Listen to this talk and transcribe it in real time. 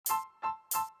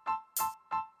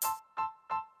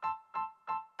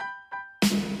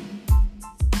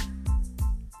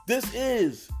This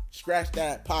is Scratch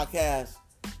That Podcast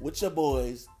with your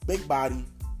boys, Big Body,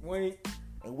 Wait.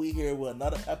 and we here with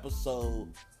another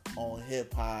episode on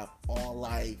hip hop, on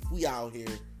life. We out here,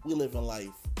 we living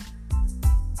life.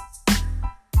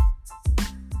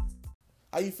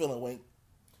 How you feeling, Wink?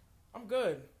 I'm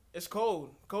good. It's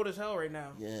cold. Cold as hell right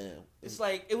now. Yeah. It's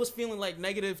like, it was feeling like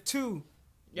 -2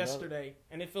 yesterday,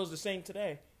 and it feels the same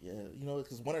today. Yeah, you know,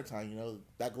 because wintertime, you know,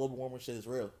 that global warming shit is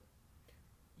real.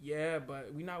 Yeah,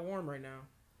 but we not warm right now.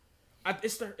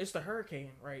 It's the hurricane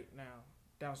right now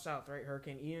down south, right?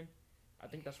 Hurricane Ian. I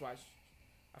think that's why.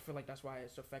 I feel like that's why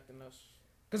it's affecting us.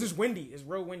 Cause it's windy. It's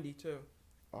real windy too.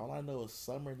 All I know is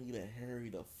summer need to hurry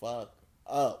the fuck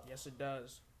up. Yes, it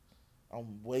does.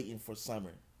 I'm waiting for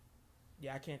summer.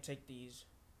 Yeah, I can't take these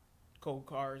cold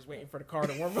cars waiting for the car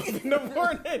to warm up in the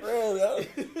morning. Bro,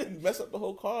 you mess up the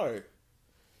whole car.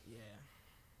 Yeah.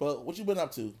 But what you been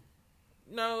up to?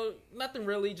 No, nothing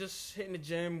really. Just hitting the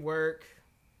gym, work,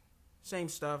 same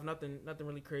stuff. Nothing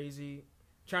really crazy.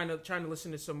 Trying to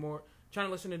listen to some more. Trying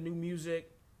to listen to new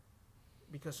music,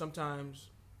 because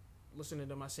sometimes listening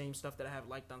to my same stuff that I have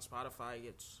liked on Spotify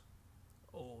gets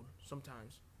old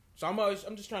sometimes. So I'm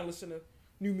just trying to listen to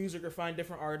new music or find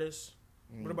different artists.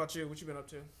 What about you? What you been up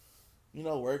to? You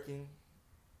know, working,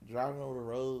 driving over the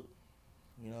road.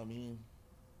 You know what I mean?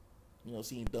 You know,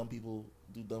 seeing dumb people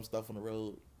do dumb stuff on the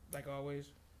road. Like always.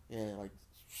 Yeah, like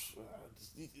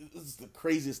it's the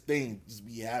craziest thing just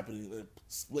be happening in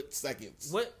split seconds.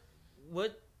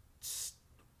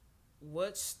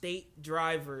 What state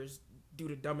drivers do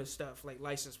the dumbest stuff, like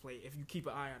license plate, if you keep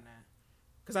an eye on that?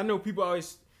 Because I know people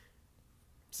always,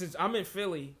 since I'm in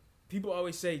Philly, people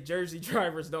always say Jersey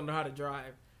drivers don't know how to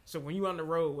drive. So when you on the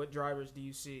road, what drivers do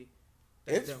you see?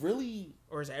 It's dumb? Really...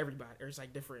 Or is it everybody? Or it's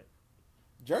like different?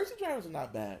 Jersey drivers are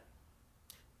not bad.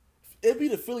 It'd be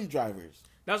the Philly drivers.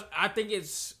 I think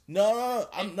it's... No.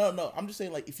 I'm just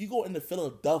saying, like, if you go into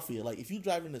Philadelphia, like, if you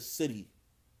drive in the city,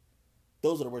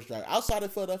 those are the worst drivers. Outside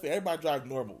of Philadelphia, everybody drives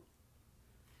normal.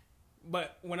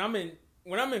 But when I'm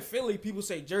in Philly, people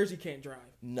say Jersey can't drive.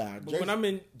 Nah, but when I'm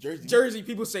in Jersey,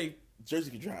 people say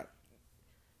Jersey can drive.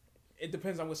 It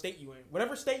depends on what state you in.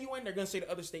 Whatever state you in, they're gonna say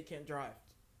the other state can't drive.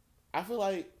 I feel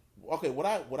like, okay, what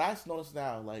I notice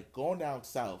now, like going down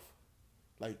south,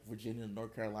 like Virginia and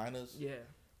North Carolinas, yeah,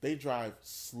 they drive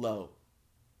slow,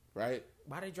 right?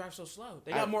 Why they drive so slow?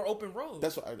 They got more open roads.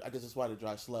 That's why I guess that's why they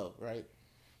drive slow, right?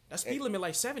 That speed limit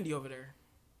like 70 over there.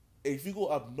 If you go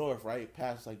up north, right,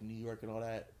 past like New York and all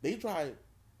that, they drive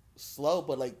slow,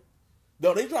 but like,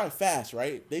 no, they drive fast,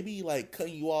 right? They be like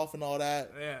cutting you off and all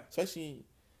that. Yeah, especially.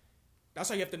 That's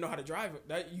how you have to know how to drive it.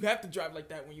 That you have to drive like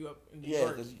that when you up in New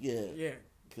York.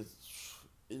 Because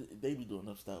they be doing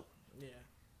them stuff. Yeah,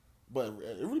 but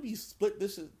it really be split.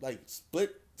 This is like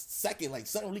split second. Like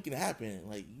something really can happen.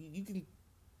 Like you can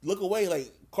look away.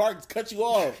 Like car cut you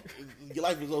off. Your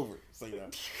life is over. So you know.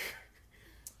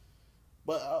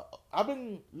 But I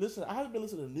haven't been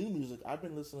listening to new music. I've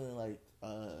been listening to like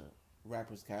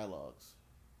rappers' catalogs.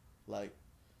 Like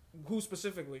who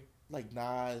specifically? Like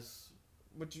Nas.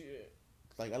 But you.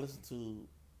 Like I listen to,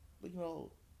 you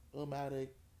know, Illmatic,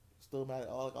 Stillmatic,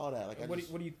 all that. Like what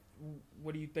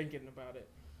are you thinking about it?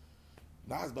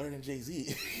 Nas better than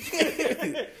Jay-Z.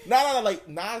 No. Like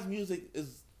Nas music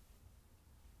is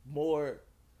more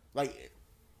like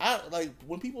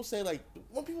when people say like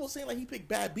he picked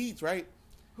bad beats, right?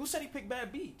 Who said he picked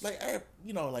bad beats? Like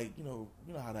you know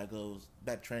how that goes.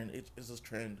 That trend, it's this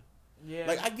trend. Yeah.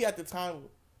 Like I get at the time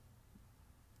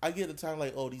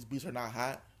like, oh, these beats are not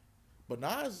hot. But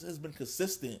Nas has been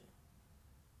consistent.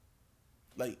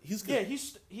 Like he's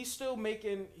still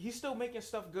making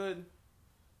stuff good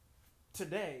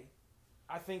today.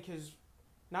 I think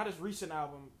not his recent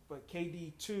album, but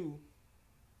KD 2,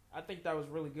 I think that was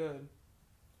really good.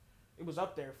 It was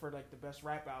up there for like the best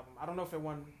rap album. I don't know if it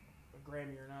won a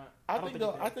Grammy or not. I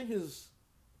think his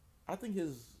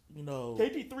you know,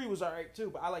 KD 3 was alright too,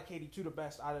 but I like KD 2 the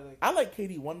best out of I like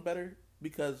KD 1 better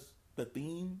because the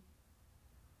theme.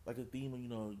 Like a theme of, you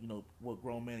know what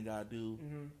grown men gotta do,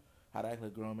 how to act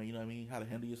like a grown man, you know what I mean? How to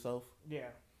handle yourself. Yeah.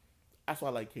 That's why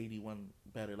I like KD 1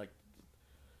 better, like,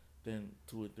 than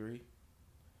 2 and 3.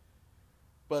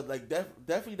 But, like,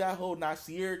 definitely that whole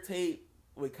Nasir tape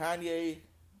with Kanye,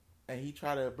 and he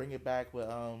tried to bring it back with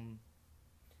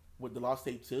the Lost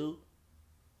Tape 2.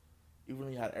 Even though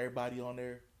he had everybody on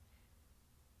there.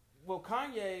 Well,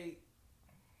 Kanye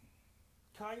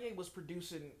was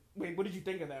producing... Wait, what did you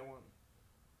think of that one?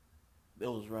 It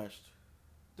was rushed.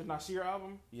 The Nasir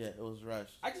album? Yeah, it was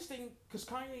rushed. I just think because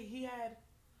Kanye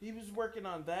he was working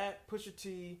on that, Pusha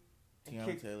T,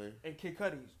 Tiana Taylor, and Kid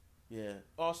Cudi's. Yeah.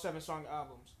 All 7-song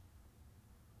albums.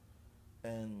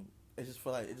 and it just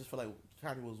felt like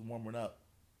Kanye was warming up.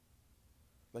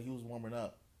 Like he was warming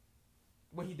up.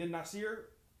 When he did not see her?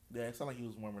 Yeah, it sounded like he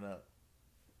was warming up.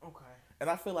 Okay. And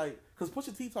I feel like, because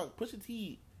Pusha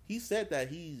T, he said that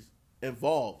he's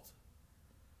involved.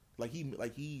 Like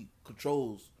he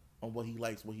controls on what he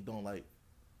likes, what he don't like.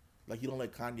 Like he don't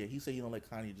let Kanye. He said he don't let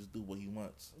Kanye just do what he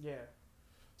wants. Yeah.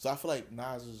 So I feel like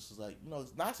Nas is just like,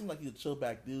 Nas seems like he's a chill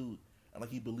back dude, and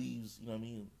like he believes, you know what I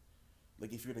mean?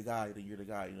 Like if you're the guy, then you're the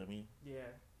guy, you know what I mean?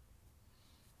 Yeah.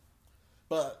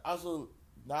 But also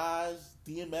Nas,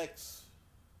 DMX,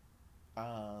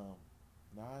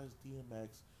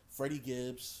 Freddie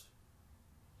Gibbs.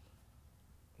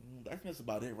 I think that's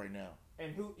about it right now.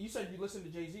 And who you said you listen to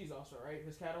Jay-Z's also, right?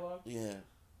 His catalog? Yeah.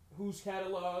 Whose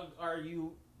catalog are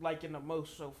you liking the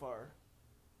most so far?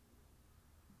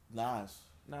 Nas.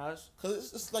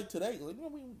 Because it's like today, like,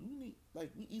 we need, like,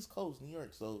 we East Coast, New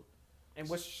York, so. And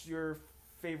what's your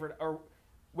favorite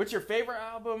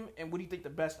album, and what do you think the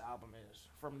best album is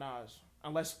from Nas?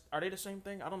 Unless, are they the same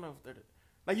thing? I don't know if they're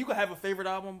like, you could have a favorite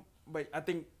album, but I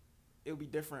think it would be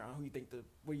different on what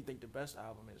you think the best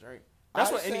album is, right? I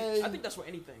think that's what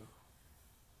anything.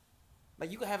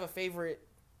 Like, you could have a favorite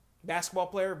basketball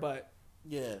player, but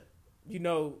yeah,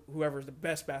 whoever's the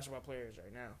best basketball player is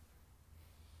right now.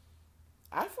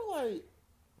 I feel like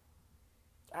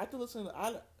I have to listen.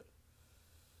 I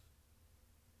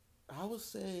would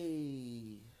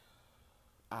say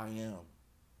I Am.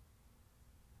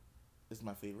 It's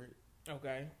my favorite.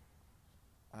 Okay.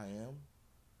 I Am.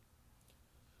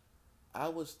 I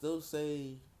would still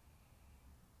say,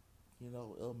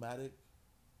 Illmatic.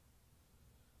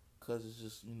 Because it's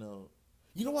just, You know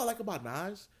what I like about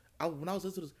Nas? When I was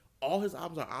listening to this, all his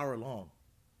albums are hour long.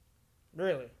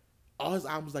 Really? All his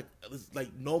albums, like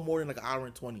no more than like an hour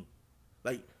and 20.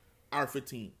 Like, hour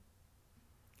 15.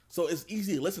 So it's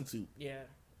easy to listen to. Yeah.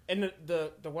 And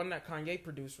the one that Kanye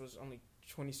produced was only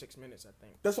 26 minutes, I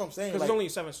think. That's what I'm saying. Because it's only a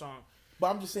 7-song. But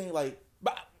I'm just saying, like...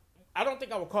 But I don't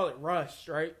think I would call it rushed,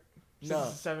 right? No.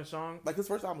 It's a 7-song. Like, his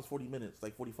first album was 40 minutes,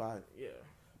 like 45. Yeah.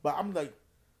 But I'm like...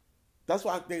 That's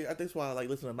why I think that's why I like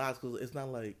listening to Nas, because it's not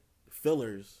like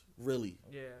fillers, really.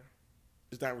 Yeah.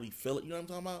 It's not really filler. You know what I'm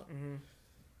talking about? Mm-hmm.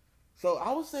 So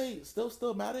I would say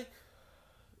Stillmatic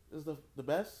is the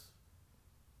best.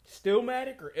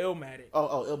 Stillmatic or Illmatic?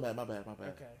 Oh, Illmatic. My bad.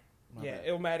 Okay. My bad.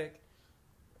 Illmatic.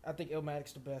 I think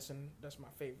Illmatic's the best, and that's my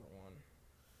favorite one.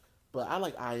 But I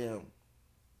like I Am.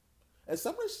 And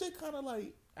some of this shit kind of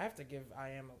like... I have to give I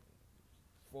Am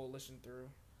a full listen through.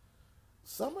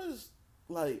 Some of this,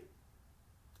 like...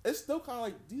 It's still kind of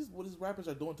like what these rappers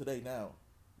are doing today now.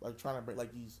 Like trying to break,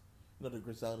 like these, the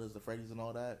Griseldas, the Freddies and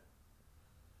all that.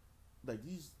 Like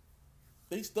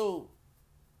they still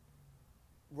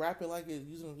rapping like it,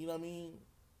 using, you know what I mean?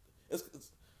 It's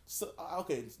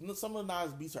okay, some of the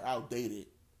Nas beats are outdated.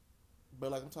 But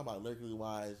like I'm talking about lyrically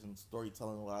wise and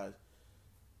storytelling wise,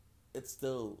 it's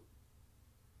still...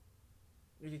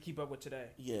 You can keep up with today.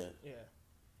 Yeah. Yeah.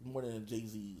 More than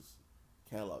Jay-Z's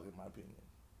catalog, in my opinion.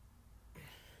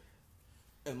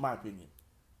 In my opinion.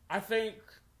 I think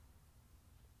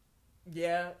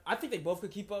they both could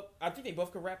keep up. I think they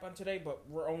both could rap on today, but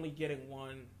we're only getting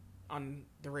one on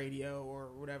the radio or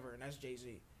whatever, and that's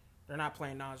Jay-Z. They're not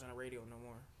playing Nas on the radio no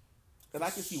more. And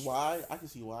I can see why.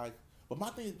 But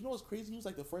my thing is, you know what's crazy? He was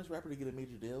like the first rapper to get a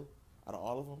major deal out of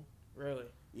all of them. Really?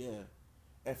 Yeah.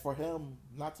 And for him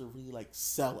not to really like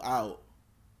sell out.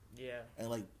 Yeah. And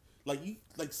like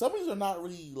some of these are not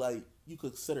really like you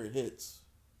consider hits.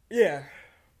 Yeah.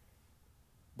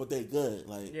 But they good,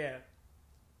 like... Yeah.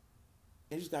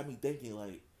 It just got me thinking,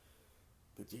 like...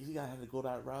 Did Jay-Z have to go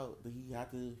that route? Did he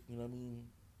have to, you know what I mean?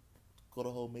 Go to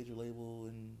a whole major label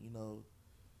and,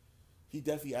 He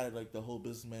definitely added, like, the whole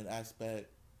businessman aspect.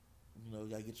 You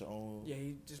gotta get your own... Yeah,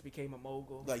 he just became a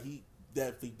mogul. Like, he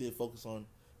definitely did focus on...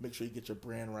 Make sure you get your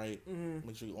brand right. Mm-hmm.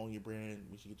 Make sure you own your brand.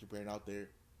 Make sure you get your brand out there.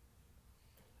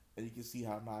 And you can see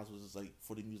how Nas was just, like,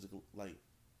 for the music, like...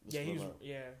 Yeah, he was...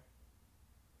 Yeah.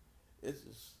 It's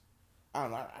just, I don't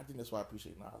know. I think that's why I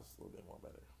appreciate Nas a little bit more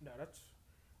better. No,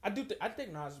 I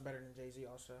think Nas is better than Jay-Z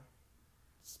also.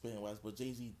 Spin wise, but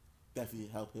Jay-Z definitely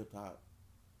helped hip hop,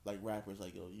 like rappers,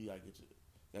 like you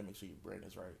gotta make sure your brand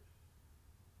is right.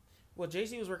 Well,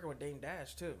 Jay-Z was working with Dame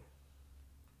Dash too.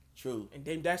 True. And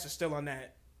Dame Dash is still on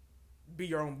that be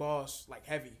your own boss like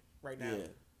heavy right now. Yeah.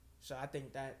 So I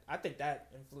think that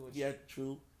influenced. Yeah,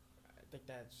 true. I think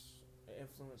that's an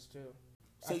influence too.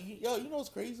 So you know what's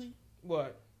crazy?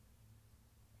 What?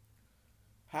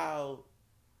 How,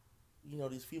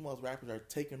 these female rappers are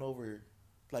taking over,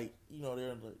 like,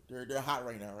 they're hot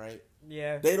right now, right?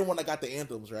 Yeah. They the one that got the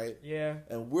anthems, right? Yeah.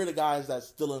 And we're the guys that's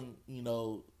still in,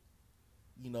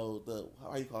 the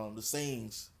how you call them, the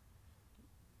sayings.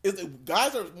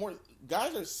 Guys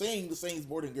are saying the sayings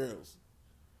more than girls.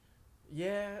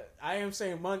 Yeah, I am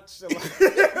saying munch. You know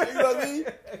what I mean?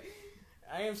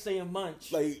 I am saying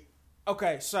munch. Like,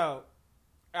 okay, so,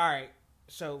 all right,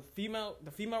 so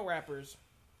the female rappers,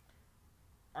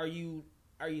 are you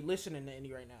listening to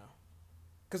any right now?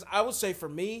 Because I would say for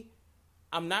me,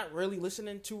 I'm not really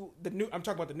listening to I'm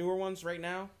talking about the newer ones right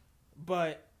now,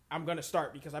 but I'm gonna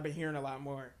start because I've been hearing a lot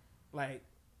more, like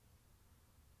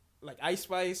Ice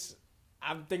Spice.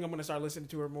 I think I'm gonna start listening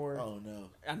to her more. Oh no,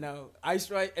 I know Ice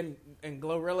Spice and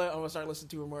Glorilla. I'm gonna start listening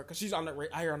to her more because she's on I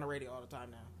hear her on the radio all the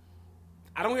time now.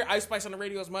 I don't hear Ice Spice on the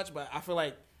radio as much, but I feel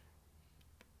like,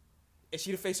 is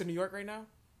she the face of New York right now?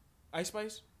 Ice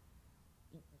Spice?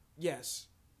 Yes.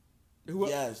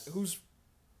 Yes.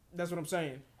 That's what I'm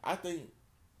saying. I think,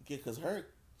 because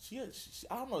she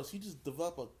I don't know, she just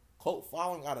developed a cult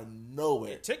following out of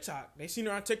nowhere. Yeah, TikTok. They seen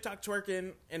her on TikTok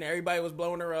twerking, and everybody was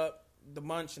blowing her up. The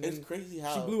munch. And it's crazy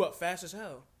how she blew up fast as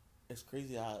hell. It's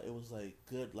crazy how it was like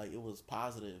good, like it was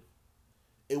positive.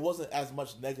 It wasn't as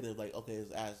much negative. Like, okay,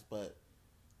 it's ass, but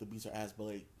the beats are ass, but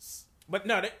like. But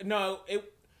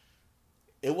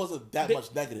it wasn't that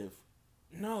much negative.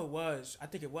 No, it was. I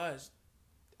think it was.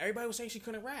 Everybody was saying she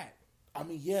couldn't rap. I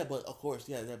mean, yeah, but of course,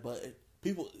 yeah,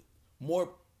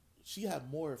 she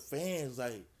had more fans.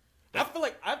 Like, I feel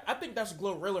like I think that's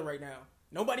Glorilla right now.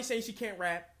 Nobody's saying she can't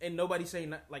rap, and nobody's saying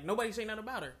nothing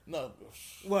about her. No.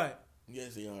 What?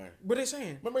 Yes, they are. What they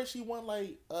saying? Remember she won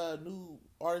like new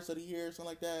artist of the year or something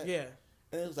like that. Yeah.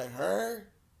 And it was like her.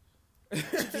 She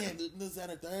can't do this, that,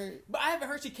 or third. But I haven't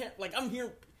heard she can't. Like, I'm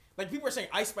hearing, like, people are saying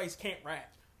Ice Spice can't rap.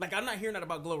 Like, I'm not hearing that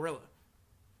about Glorilla.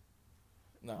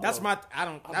 No, that's I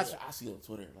see it on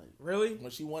Twitter. Like, really?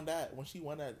 When she won that, it was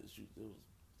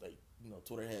like,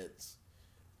 Twitter heads.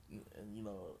 And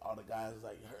all the guys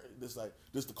like, this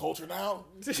the culture now.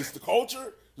 This the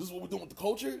culture. This is what we're doing with the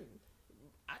culture.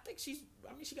 I think she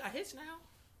got hits now.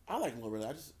 I like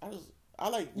Glorilla. I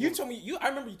like. You told me. I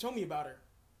remember you told me about her.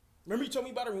 Remember you told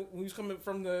me about her when we was coming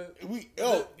from the flea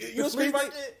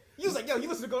market. You was like, yo, you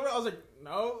listen to Glorilla? I was like,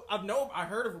 no. I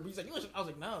heard of her. But he's like, you listen? I was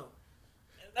like, no.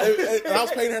 and I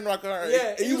was playing her in my car.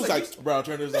 Yeah. And you was like, bro,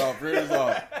 turn this off. I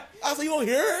was like, you don't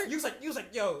hear her? You was like,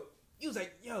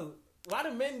 yo. Why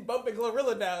do men bumping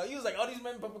Glorilla now? He was like, all these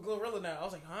men bumping Glorilla now. I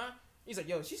was like, huh? He's like,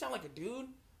 yo, she sound like a dude.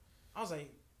 I was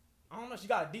like, I don't know. She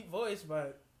got a deep voice,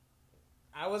 but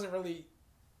I wasn't really.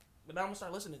 But now I'm gonna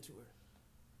start listening to her.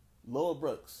 Lola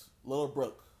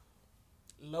Brooke.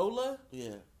 Lola?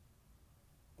 Yeah.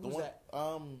 Who's that?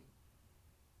 Oh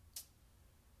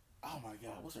my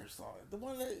God, what's her song? The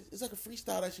one that it's like a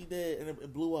freestyle that she did and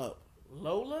it blew up.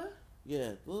 Lola?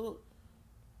 Yeah.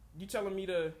 You telling me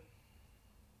to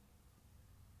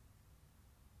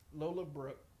Lola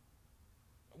Brooke?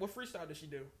 What freestyle did she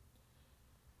do?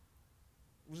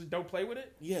 Was it Don't Play With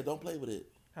It? Yeah, Don't Play With It.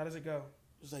 How does it go?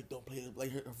 It's like Don't Play It.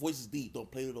 Like her voice is deep.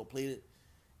 Don't play it.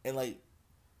 And like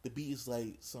the beat is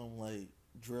like some like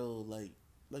drill, like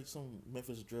some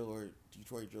Memphis drill or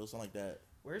Detroit drill, something like that.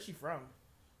 Where is she from?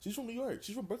 She's from New York.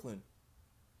 She's from Brooklyn.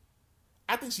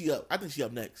 I think she up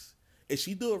next. If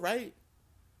she do it right.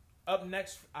 Up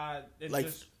next, like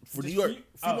just, for New York,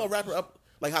 female rapper up,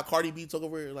 like how Cardi B took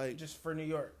over, like just for New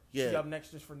York. Yeah, she up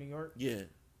next just for New York. Yeah.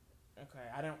 Okay,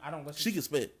 I don't listen. She can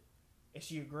spit. Is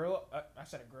she a drill? I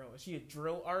said a girl. Is she a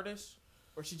drill artist,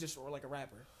 or she just like a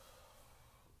rapper?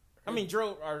 I mean,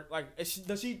 drill or like is she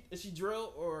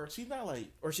drill or she's not like,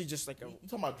 or she just like a? You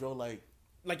talking about drill like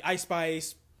Ice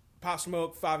Spice, Pop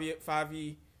Smoke,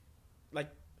 Favi, like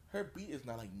her beat is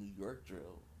not like New York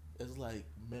drill. It's like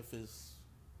Memphis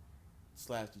 /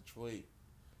 Detroit.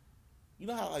 You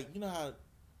know how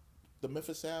the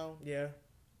Memphis sound? Yeah.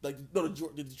 Like the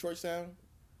Detroit sound?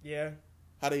 Yeah.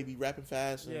 How they be rapping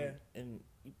fast? And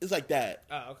it's like that.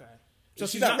 Oh, okay. So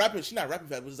she's not rapping. She's not rapping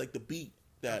fast, but it's like the beat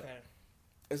that. Okay.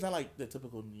 It's not like the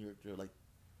typical New York drill. Like.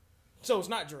 So it's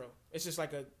not drill. It's just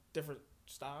like a different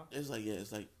style. It's like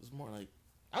it's more like.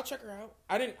 I'll check her out.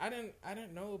 I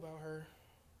didn't know about her.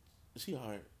 She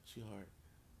hard.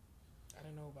 I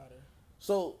didn't know about her.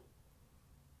 So.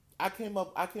 I came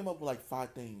up with like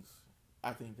 5 things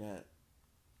I think that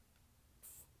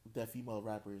female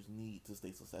rappers need to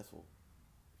stay successful.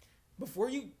 Before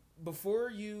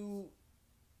you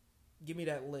give me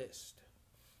that list,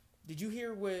 did you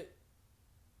hear what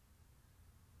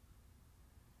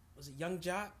was it Young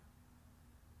Jock?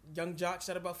 Young Jock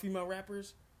said about female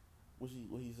rappers? What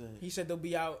he said? He said they'll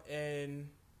be out in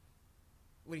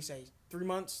what did he say? 3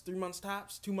 months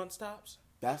tops, 2 months tops.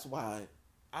 That's why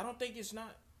I don't think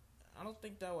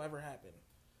that will ever happen.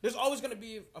 There's always going to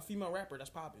be a female rapper that's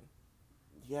popping.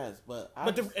 Yes, but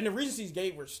the reasons he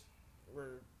gave were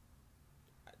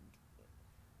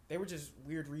they were just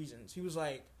weird reasons. He was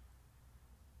like,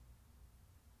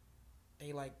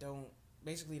 they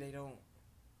don't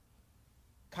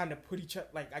kind of put each other,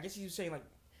 like, I guess he was saying, like,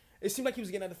 it seemed like he was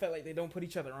getting at the fact like they don't put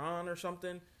each other on or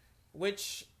something,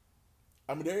 which,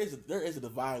 I mean, there is a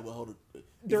divide with hold.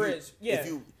 Yeah.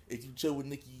 If you chill with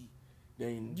Nicki,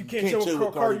 then you can't chill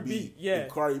with Cardi B. Yeah,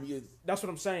 and Cardi B is. That's what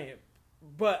I'm saying.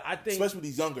 But I think, especially with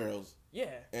these young girls. Yeah,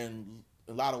 and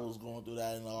a lot of was going through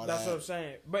that and all that's that. That's what I'm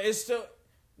saying. But it's still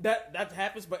that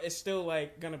happens. But it's still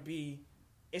like gonna be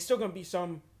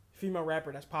some female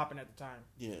rapper that's popping at the time.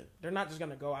 Yeah, they're not just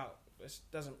gonna go out. That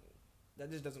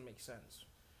just doesn't make sense.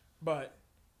 But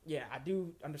yeah, I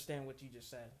do understand what you just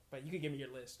said. But you can give me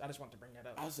your list. I just want to bring that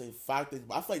up. I say 5 things.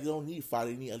 But I feel like they don't need 5.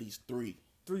 They need at least 3.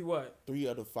 3 what? 3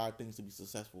 out of 5 things to be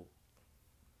successful.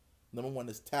 Number 1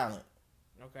 is talent.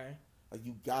 Okay. Like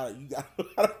you gotta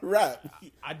rap.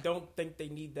 I don't think they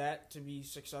need that to be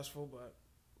successful, but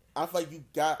I feel like you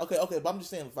got okay. But I'm just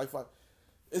saying, like,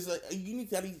 it's like you need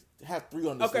to at least have 3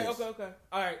 on this list. Okay.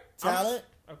 All right, talent.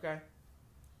 Okay.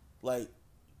 Like,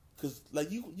 cause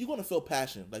like you gonna feel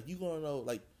passion. Like you gonna know,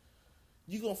 like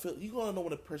you gonna know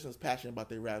when a person is passionate about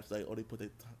their raps. Like, or they put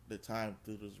their time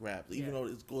through those raps, even though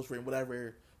it's ghostwritten,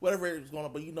 whatever is going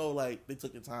on. But you know, like they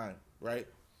took their time, right?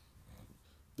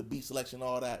 The beat selection,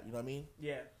 all that, you know what I mean?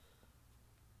 Yeah.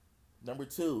 Number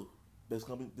 2,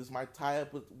 this might tie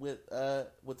up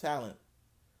with talent,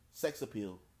 sex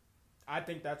appeal. I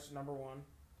think that's number 1.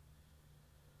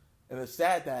 And it's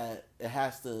sad that it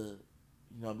has to,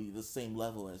 be the same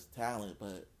level as talent,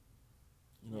 but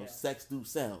sex do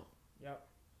sell. Yep.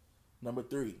 Number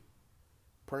 3,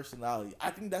 personality.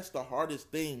 I think that's the hardest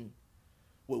thing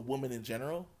with women in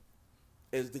general,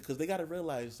 is because they got to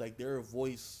realize like they're a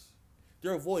voice,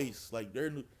 like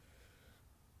they're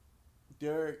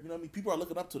people are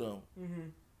looking up to them. Mm-hmm.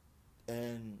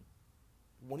 And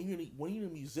when you're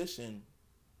a musician,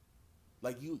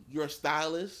 like you're a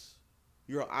stylist,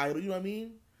 you're an idol, you know what I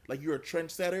mean? Like you're a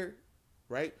trendsetter,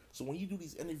 right? So when you do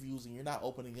these interviews and you're not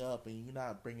opening up and you're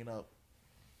not bringing up,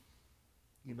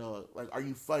 like, are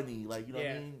you funny? Like, you know what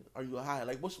I mean? Are you high?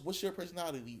 Like, what's your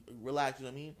personality? Relax, you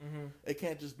know what I mean? Mm-hmm. It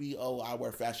can't just be, I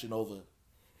wear Fashion Nova.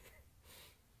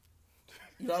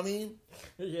 You know what I mean?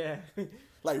 Yeah.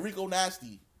 Like Rico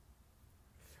Nasty.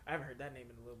 I haven't heard that name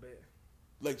in a little bit.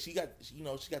 Like she got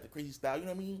the crazy style. You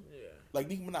know what I mean? Yeah. Like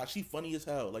Nicki Minaj, she funny as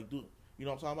hell. Like, dude, you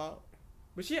know what I'm talking about?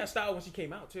 But she had style when she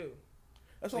came out too.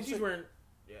 That's what I'm saying. Wearing.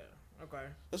 Yeah. Okay.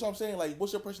 That's what I'm saying. Like,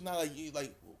 what's your personality?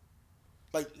 Like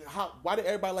how? Why did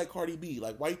everybody like Cardi B?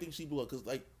 Like, why do you think she blew up? Because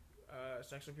like,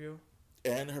 sex appeal.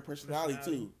 And her personality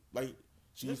too. Like,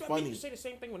 she was funny. You say the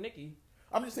same thing with Nicki.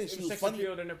 I'm just saying she was funny.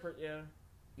 Appeal, yeah.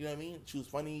 You know what I mean? She was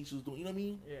funny. She was doing. You know what I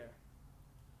mean? Yeah.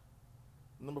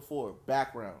 Number 4,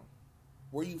 background.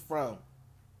 Where you from?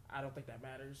 I don't think that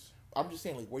matters. I'm just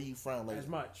saying, like, where you from? Like, as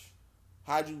much.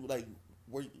 How'd you like?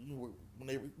 Where you were?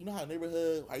 You know how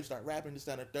neighborhood? How you start rapping? This,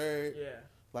 that, and the third. Yeah.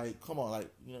 Like, come on,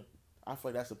 like I feel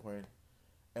like that's important.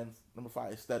 And number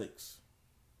 5, aesthetics.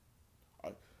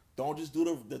 Don't just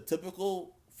do the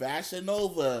typical Fashion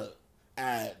Nova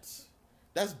ads.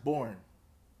 That's boring.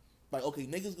 Like, okay,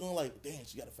 niggas gonna like, damn,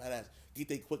 she got a fat ass. Get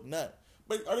they quick nut.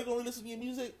 But are they gonna listen to your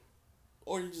music?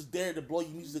 Or you just there to blow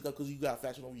your music up because you got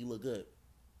Fashion Nova, you look good?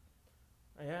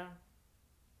 Yeah.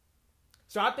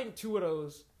 So I think 2 of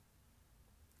those,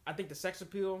 I think the sex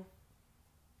appeal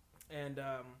and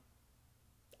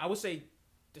I would say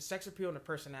the sex appeal and the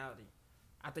personality.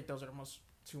 I think those are the most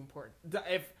 2 important.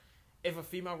 If a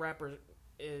female rapper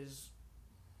is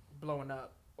blowing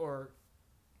up or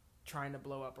trying to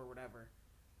blow up or whatever.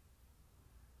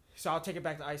 So I'll take it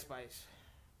back to Ice Spice.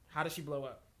 How did she blow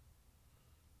up?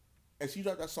 And she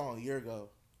dropped that song a year ago.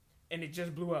 And it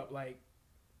just blew up like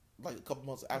a couple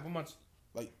months after.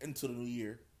 Like into the new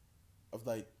year. Of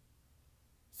like,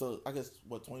 so I guess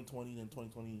 2020 and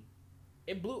 2020.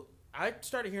 It blew. I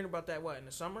started hearing about that in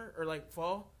the summer or like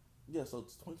fall. Yeah, so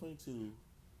it's 2022.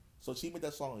 So she made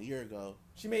that song a year ago.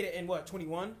 She made it in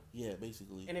 21? Yeah,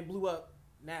 basically. And it blew up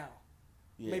now.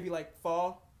 Yeah. Maybe like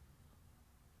fall.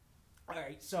 All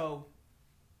right, so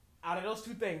out of those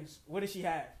 2 things, what did she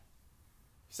have?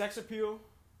 Sex appeal?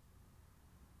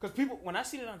 Because people, when I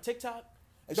seen it on TikTok,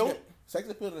 sex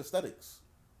appeal and aesthetics.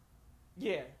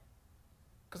 Yeah.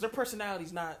 Because her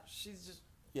personality's not, she's just,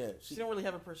 yeah, she don't really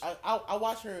have a personality. I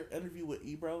watched her interview with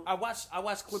Ebro. I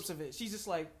watched clips of it. She's just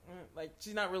like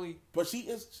she's not really. But she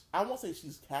is. I won't say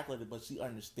she's calculated, but she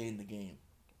understands the game.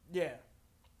 Yeah.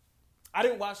 I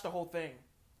didn't watch the whole thing.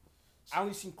 I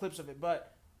only seen clips of it,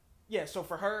 but yeah. So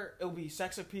for her, it'll be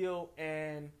sex appeal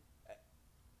and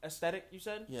Aesthetic, you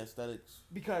said? Yeah, aesthetics.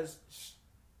 Because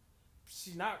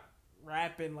she's not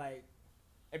rapping like...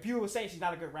 And people were saying she's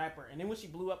not a good rapper. And then when she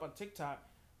blew up on TikTok,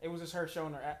 it was just her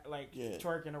showing her, like,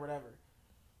 twerking or whatever.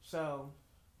 So,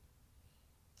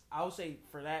 I would say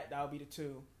for that would be the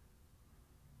two.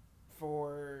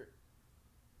 For...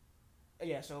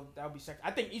 Yeah, so that would be sex.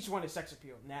 I think each one is sex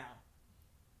appeal now.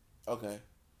 Okay.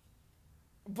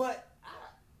 But,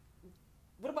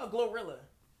 what about Glorilla?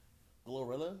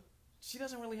 Glorilla? She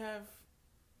doesn't really have...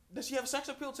 Does she have sex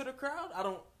appeal to the crowd?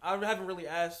 I haven't really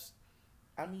asked.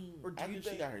 I mean, I think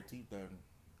she got her teeth done.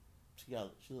 She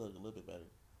looked a little bit better.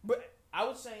 But I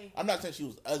would say... I'm not saying she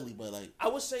was ugly, but like... I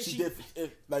would say she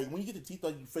did... like, when you get the teeth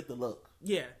done, you fit the look.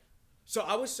 Yeah. So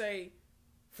I would say,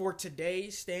 for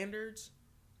today's standards,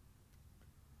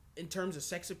 in terms of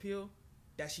sex appeal,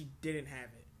 that she didn't have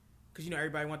it. Because,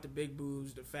 everybody want the big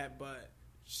boobs, the fat butt.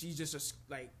 She's just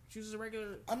she was just a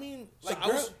regular... I mean, like,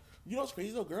 girls... You know what's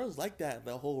crazy though? Girls like that.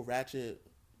 The whole ratchet,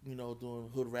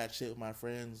 doing hood rat shit with my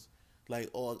friends.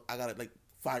 Like, oh, I got like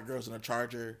 5 girls in a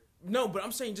Charger. No, but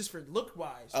I'm saying just for look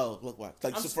wise. Oh, look wise.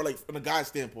 Like, so for from a guy's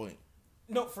standpoint.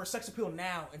 No, for sex appeal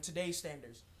now in today's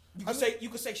standards. You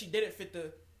could say she didn't fit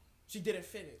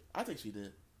it. I think she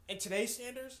did. In today's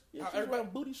standards? Yeah, she's wearing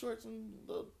booty shorts and...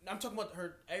 I'm talking about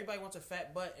her... Everybody wants a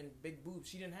fat butt and big boobs.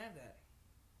 She didn't have that.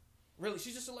 Really,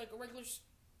 she's just a regular...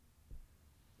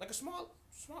 Like a small,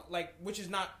 like, which is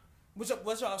not... What's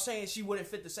what I was saying, she wouldn't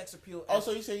fit the sex appeal.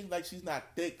 Also, you're saying, like, she's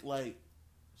not thick, like...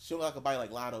 She don't like a body like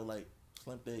Lotto, like,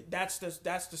 slim thick. That's the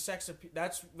sex appeal.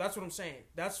 That's what I'm saying.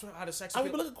 That's how the sex appeal... I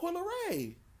mean, but look at Coi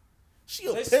Leray. She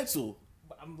a pencil.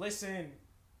 I'm listening.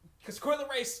 Because Coi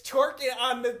Leray's twerking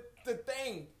on the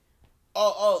thing.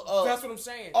 Oh. That's what I'm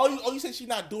saying. Oh, you say she's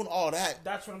not doing all that?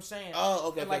 That's what I'm saying. Oh,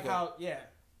 okay. And like how, yeah.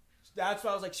 That's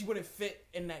why I was like, she wouldn't fit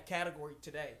in that category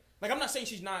today. Like, I'm not saying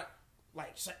she's not,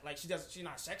 she's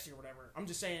not sexy or whatever. I'm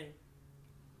just saying,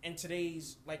 in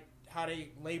today's, like, how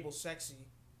they label sexy,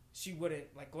 she wouldn't,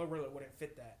 like, Glorilla wouldn't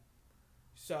fit that.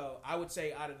 So, I would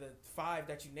say out of the 5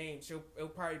 that you named, it'll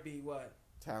probably be what?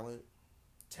 Talent,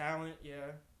 yeah.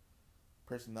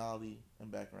 Personality,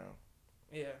 and background.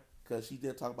 Yeah. Because she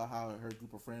did talk about how her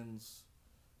group of friends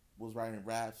was writing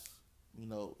raps,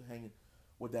 hanging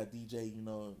with that DJ,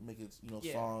 making,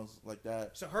 songs like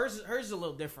that. So hers is a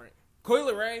little different. Coi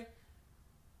Leray,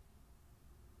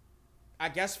 I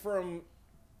guess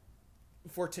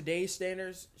for today's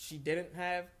standards, she didn't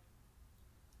have,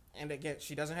 and again,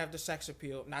 she doesn't have the sex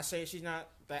appeal. Not saying she's not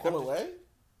that. Coi Leray?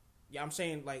 Yeah, I'm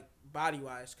saying like body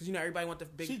wise, because everybody want the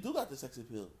big. She do got the sex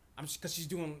appeal. Because she's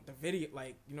doing the video,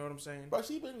 like, you know what I'm saying? Bro,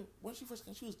 when she was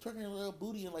twerking her little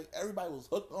booty and like everybody was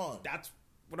hooked on. That's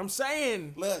what I'm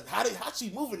saying. Look, how she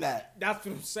moving that? That's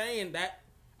what I'm saying.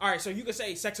 All right, so you could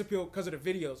say sex appeal because of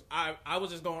the videos. I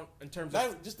was just going in terms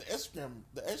of just the Instagram.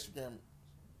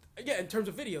 Yeah, in terms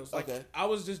of videos. Like, okay. I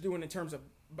was just doing in terms of.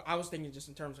 I was thinking just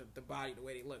in terms of the body, the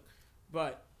way they look.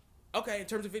 But okay, in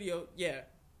terms of video, yeah.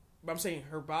 But I'm saying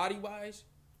her body wise.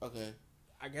 Okay.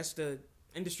 I guess the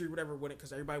industry whatever wouldn't,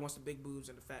 because everybody wants the big boobs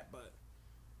and the fat butt.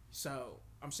 So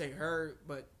I'm saying her,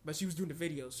 but she was doing the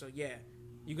videos, so yeah,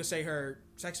 you could say her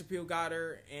sex appeal got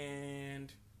her,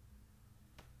 and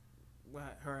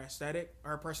what, her aesthetic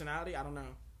or her personality, I don't know,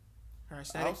 her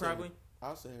aesthetic probably.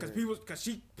 I'll say because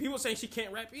people saying she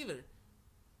can't rap either,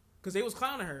 because they was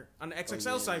clowning her on the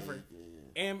XXL cipher,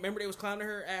 yeah. And remember they was clowning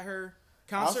her at her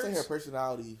concerts. I'll say her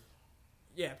personality.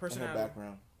 Yeah, personality. And her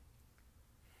background.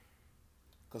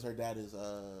 Because her dad is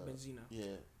Benzino. Yeah.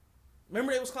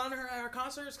 Remember they was clowning her at her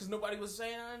concerts because nobody was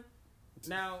saying nothing?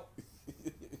 Now,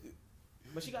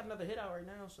 but she got another hit out right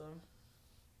now, so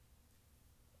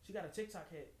she got a TikTok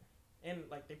hit, and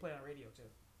like they play it on radio too.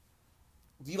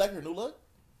 Do you like her new look?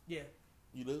 Yeah.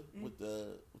 You do? Mm-hmm. With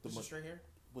the straight hair?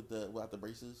 Without the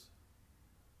braces?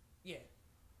 Yeah.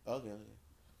 Okay.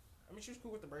 I mean, she was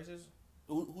cool with the braces.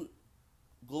 Who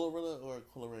Glorilla or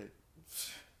Coi Leray?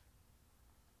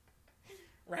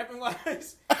 Rapping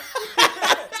wise,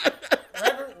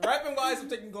 I'm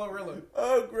taking Glorilla.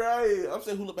 Oh, great! I'm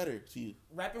saying who look better to you?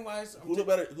 Rapping wise, who look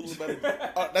better?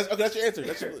 That's your answer.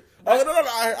 That's your. Oh no!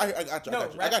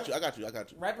 I got you. I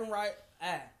got you. Rapping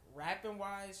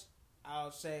wise,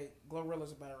 I'll say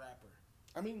Glorilla's a better rapper.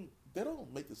 I mean, they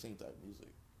don't make the same type of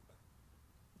music.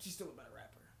 She's still a better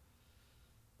rapper,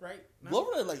 right? No?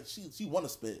 Glorilla, like she want to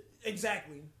spit.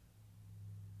 Exactly.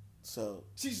 So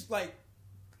she's like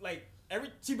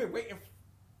she been waiting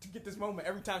to get this moment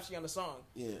every time she on the song.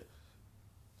 Yeah.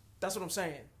 That's what I'm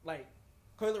saying. Like,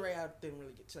 Coi Leray, I didn't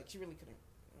really get to, like, she really couldn't.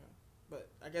 But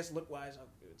I guess look wise, I'll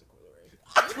give it to Coi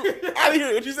Leray. I didn't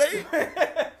hear what you say.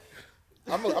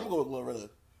 I'm gonna go with Glorilla.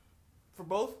 For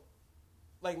both?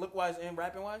 Like look wise and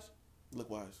rapping wise. Look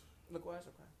wise. Look wise.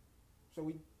 Okay. So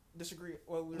we disagree.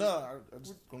 Well, I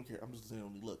just don't care. I'm just saying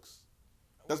only looks.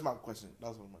 That's my question. That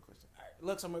was my question. All right,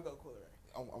 looks. I'm gonna go Glorilla.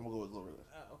 I'm gonna go with Glorilla.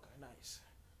 Okay, nice.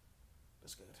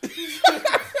 That's good.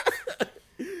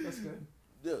 That's good.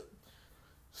 Yeah.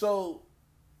 So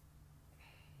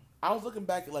I was looking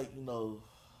back at I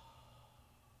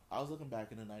was looking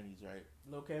back in the 90s, right?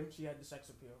 Lil' Kim, she had the sex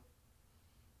appeal.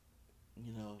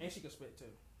 And she could spit too.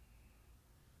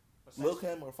 Lil'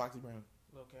 Kim or Foxy Brown?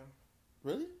 Lil' Kim.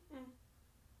 Really?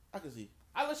 I can see.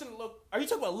 I listen to Lil. Are you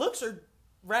talking about looks or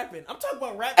rapping? I'm talking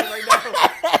about rapping right now.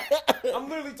 I'm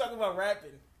literally talking about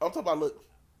rapping. I'm talking about looks.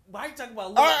 Why are you talking about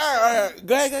looks? All right.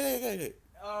 Go ahead.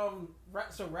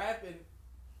 So rapping,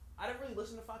 I didn't really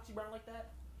listen to Foxy Brown like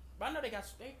that, but I know they could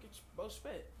both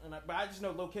spit. But I just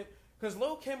know Lil' Kim, because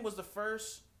Lil' Kim was the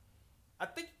first. I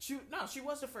think she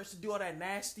was the first to do all that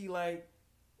nasty like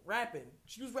rapping.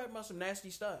 She was rapping about some nasty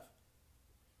stuff.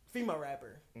 Female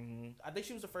rapper. Mm-hmm. I think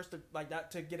she was the first to like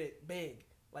that to get it big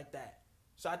like that.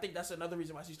 So I think that's another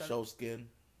reason why she started. Show skin.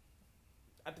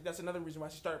 I think that's another reason why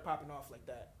she started popping off like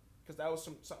that, because that was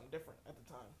something different at the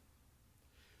time.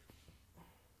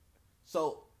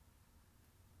 So,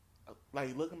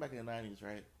 like looking back in the 90s,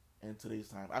 right, and today's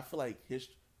time, I feel like this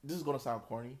is gonna sound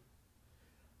corny.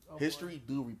 History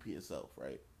do repeat itself,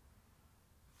 right?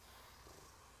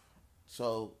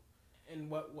 So, in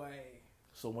what way?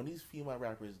 So when these female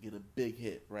rappers get a big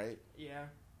hit, right? Yeah.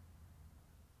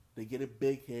 They get a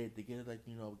big hit, they get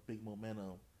big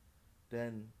momentum,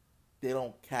 then they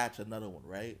don't catch another one,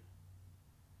 right?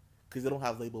 Because they don't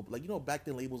have label. Like back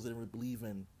then labels didn't really believe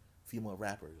in female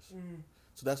rappers,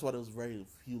 so that's why there was very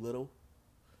few little.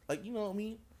 Like you know what I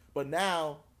mean? But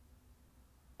now,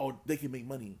 they can make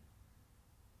money.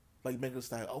 Like Megan Thee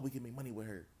Stallion, we can make money with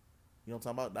her. You know what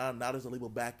I'm talking about? Now there's a label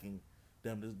backing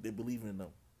them. They believe in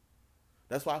them.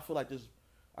 That's why I feel like it's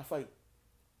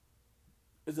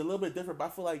a little bit different. But I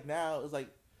feel like now it's like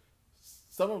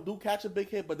some of them do catch a big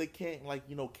hit, but they can't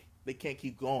they can't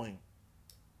keep going.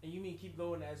 And you mean keep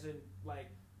going as in like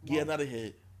get another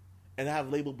hit, and have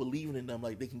label believing in them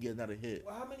like they can get another hit.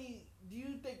 Well, how many do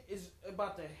you think is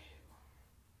about the?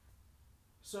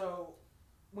 So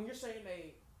when you're saying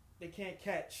they can't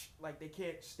catch, like they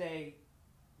can't stay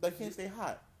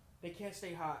hot. They can't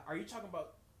stay hot. Are you talking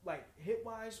about like hit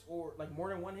wise or like more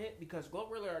than one hit? Because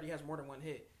Glorilla already has more than one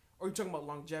hit. Or are you talking about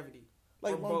longevity?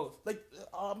 Like or both? Like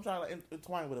I'm trying to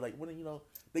entwine with it. Like when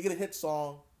they get a hit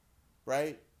song,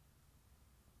 right?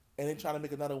 And then trying to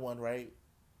make another one, right?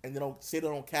 And they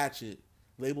don't catch it.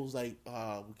 Labels like,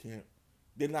 we can't.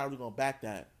 They're not really gonna back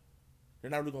that.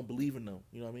 They're not really gonna believe in them.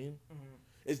 You know what I mean? Mm-hmm.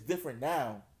 It's different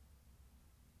now.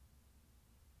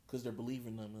 Because they're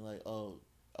believing them and like,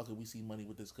 okay, we see money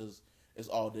with this because it's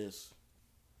all this.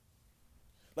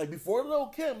 Like before Lil'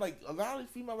 Kim, like a lot of these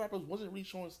female rappers wasn't really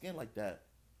showing skin like that.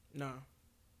 No,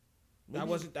 that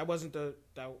wasn't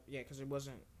because it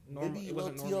wasn't normal. Maybe it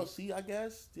wasn't TLC, normal. I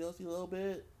guess TLC a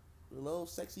little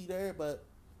sexy there, but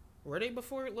were they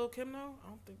before Lil' Kim though? I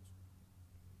don't think.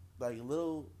 Like a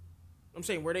little. I'm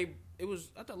saying were they? It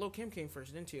was. I thought Lil' Kim came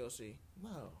first, then TLC.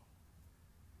 No.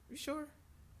 You sure?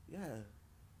 Yeah.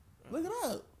 Look it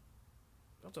up.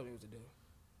 Don't tell me what to do.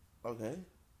 Okay.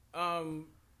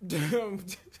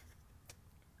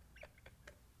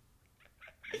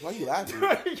 Why are you laughing?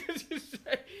 I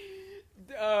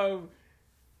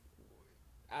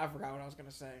forgot what I was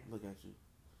gonna say. Look at you.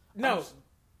 No.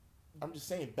 I'm just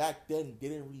saying back then they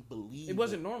didn't really believe it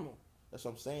wasn't normal. That's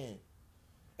what I'm saying.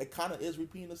 It kind of is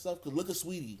repeating itself because look at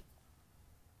Sweetie.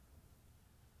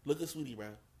 Look at Sweetie,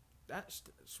 bro.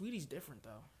 Sweetie's different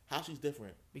though. How she's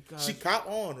different? Because she caught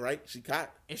on, right? She caught.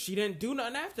 And she didn't do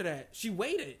nothing after that. She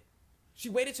waited. She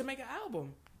waited to make an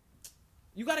album.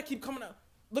 You got to keep coming up.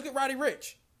 Look at Roddy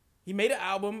Ricch. He made an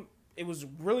album. It was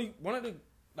really one of the,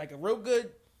 like a real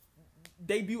good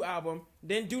debut album.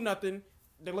 Didn't do nothing.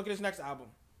 Then look at his next album.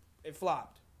 It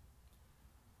flopped.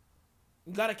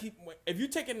 You got to keep, if you're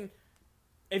taking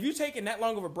that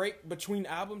long of a break between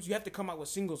albums, you have to come out with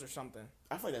singles or something.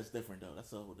 I feel like that's different though.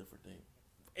 That's a whole different thing.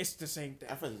 It's the same thing.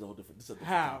 I feel like it's a whole different. This is a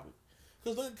different How? topic.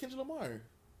 Because look at Kendrick Lamar.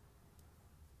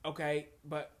 Okay,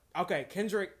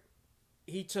 Kendrick,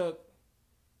 he took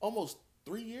almost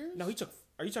 3 years. No, he took.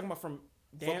 Are you talking about from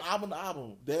album to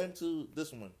album, then to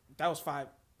this one? That was 5. I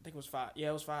think it was 5. Yeah,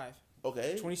 it was 5.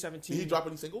 Okay. 2017. Did he drop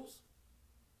any singles?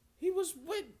 He was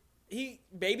with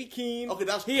Baby Keem. Okay,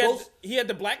 that was close. He had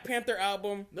the Black Panther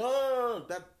album. No.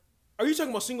 Are you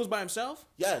talking about singles by himself?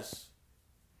 Yes.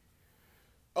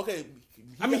 Okay.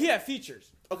 He had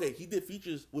features. Okay, he did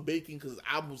features with Baby Keem because his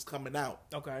album was coming out.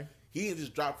 Okay. He didn't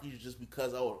just drop features just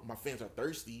because my fans are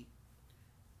thirsty.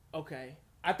 Okay.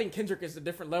 I think Kendrick is a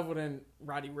different level than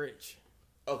Roddy Ricch.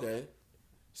 Okay.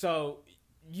 So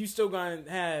you still gonna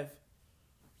have,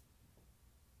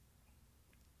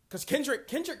 because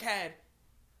Kendrick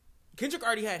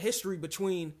already had history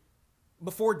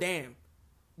before Damn.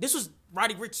 This was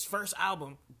Roddy Ricch's first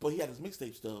album. But he had his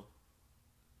mixtape still.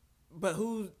 But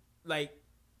who, like,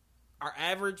 are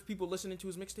average people listening to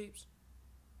his mixtapes?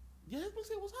 Yeah, his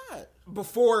mixtape was hot.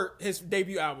 Before his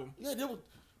debut album. Yeah,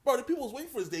 the people was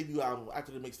waiting for his debut album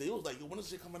after the mixtape. It was like, when is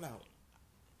shit coming out?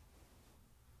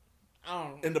 I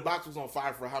don't know. And the box was on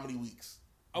fire for how many weeks?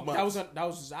 Oh, that was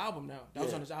his album now. That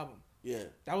was on his album. Yeah.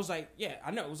 That was like, yeah,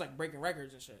 I know. It was like breaking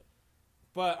records and shit.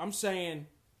 But I'm saying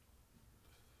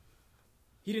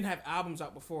he didn't have albums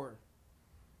out before.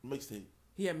 Mixtape.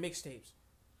 He had mixtapes.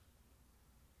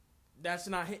 That's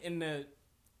not hitting the...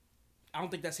 I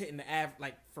don't think that's hitting the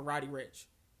like for Roddy Ricch.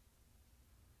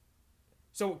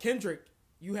 So with Kendrick,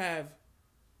 you have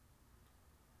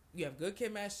Good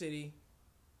Kid, Mad City,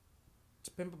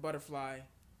 To Pimp a Butterfly,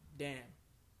 Damn.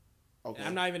 Okay. And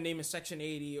I'm not even naming Section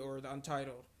 80 or The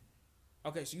Untitled.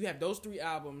 Okay, so you have those 3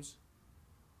 albums.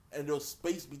 And there was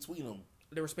space between them.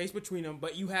 There was space between them,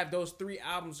 but you have those 3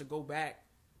 albums to go back.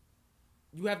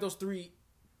 You have those 3...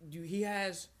 He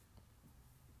has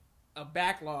a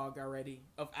backlog already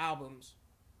of albums.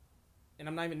 And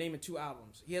I'm not even naming 2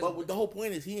 albums. But the whole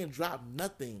point is he didn't drop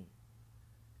nothing.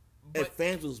 And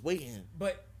fans was waiting.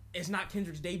 But it's not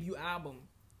Kendrick's debut album.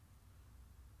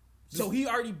 So he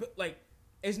already... Like,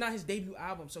 it's not his debut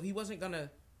album. So he wasn't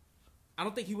gonna... I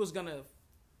don't think he was gonna...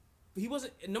 He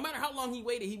wasn't... No matter how long he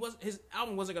waited, his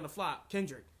album wasn't gonna flop,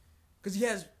 Kendrick. Because he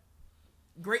has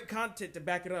great content to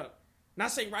back it up.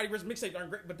 Not saying Roddy Ricch's mixtapes aren't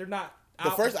great, but they're not...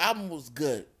 The first album was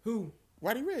good. Who?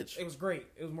 Roddy Ricch. It was great.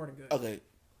 It was more than good. Okay.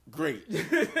 Great.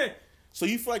 So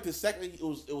you feel like the second it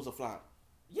was a flop?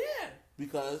 Yeah.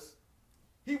 Because?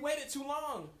 He waited too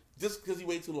long. Just because he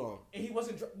waited too long. And he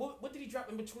wasn't... What did he drop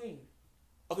in between?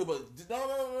 Okay, but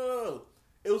no.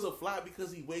 It was a flop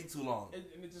because he waited too long. And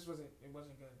it just wasn't... It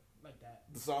wasn't good like that.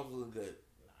 The songs wasn't good.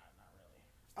 Nah, not really.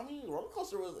 I mean, Roller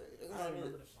Coaster was... I don't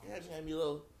remember the songs. Had me a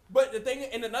little... But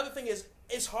another thing is,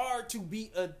 it's hard to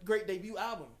beat a great debut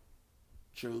album.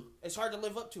 True. It's hard to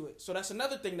live up to it. So that's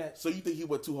another thing that... So you think he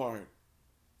went too hard?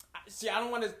 See, I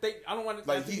don't want to think... I don't want to...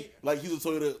 Like he's a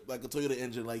Toyota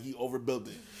engine. Like he overbuilt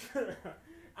it.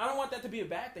 I don't want that to be a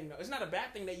bad thing, though. It's not a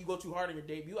bad thing that you go too hard on your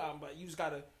debut album, but you just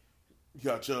gotta... You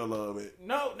gotta chill a little bit.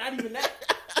 No, not even that.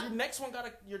 Your next one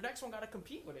gotta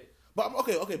compete with it. But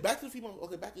okay. Back to the female.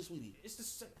 Okay, back to Sweetie. It's the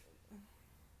same.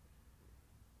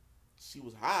 She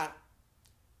was hot.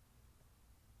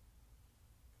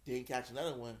 Didn't catch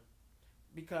another one.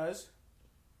 Because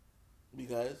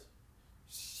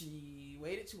she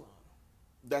waited too long.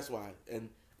 That's why. And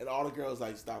all the girls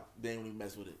like stop. They didn't even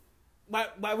mess with it.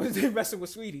 Why was they messing with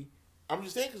Sweetie? I'm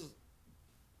just saying because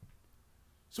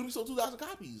Sweetie sold 2,000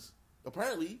 copies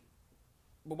apparently.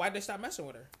 But why'd they stop messing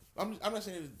with her? I'm not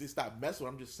saying they stopped messing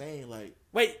with her. I'm just saying like.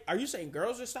 Wait, are you saying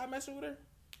girls just stopped messing with her?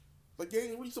 Like they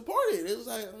didn't really support it. It was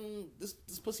like this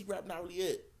pussy rap not really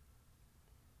it.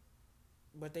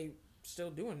 But they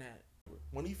still doing that.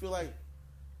 When you feel like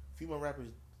female rappers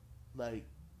like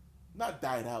not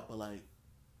died out, but like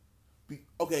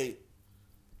okay,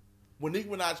 when Nicki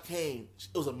Minaj came,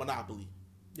 it was a monopoly.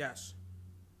 Yes.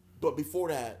 But before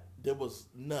that, there was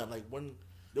none. Like when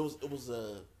it was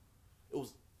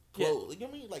closed. Yeah. Like, you know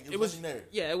what I mean? Like it was there.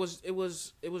 Yeah, it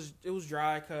was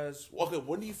dry because. Okay,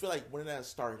 when do you feel like when that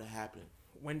started to happen?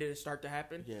 When did it start to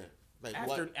happen? Yeah, like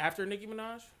after Nicki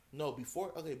Minaj. No,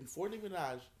 before Nicki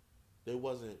Minaj, there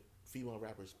wasn't female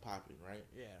rappers popping, right?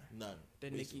 Yeah, none.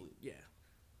 Then basically. Nicki, yeah.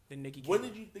 Then Nicki. When do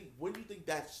you think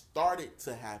that started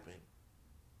to happen?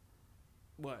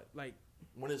 What, like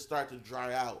when it started to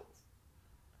dry out?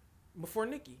 Before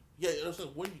Nicki. Yeah,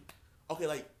 when you okay,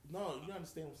 like no, you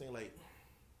understand what I'm saying, like.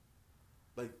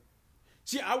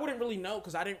 See, I wouldn't really know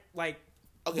because I didn't like.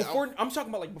 Okay, before I'm talking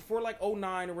about like before like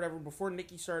 2009 or whatever. Before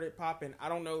Nicki started popping, I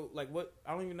don't know like what.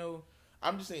 I don't even know.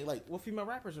 I'm just saying like what female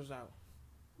rappers was out.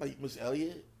 Like Miss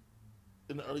Elliott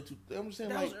in the early 2000s. I'm just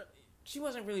saying she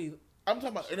wasn't really. I'm talking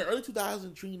about in the early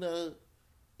 2000s. Trina,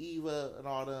 Eva, and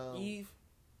all them. Eve.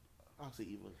 I'll say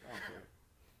Eva. I don't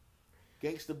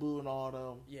care. Gangsta Boo and all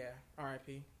them. Yeah.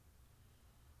 R.I.P.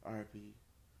 R.I.P.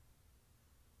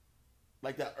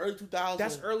 Like that early 2000s.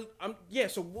 That's early. Yeah.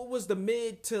 So what was the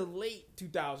mid to late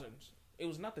 2000s? It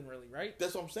was nothing really, right?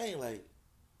 That's what I'm saying. Like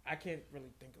I can't really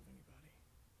think of anybody.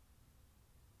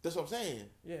 That's what I'm saying.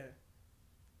 Yeah.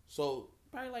 So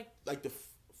probably like the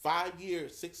 5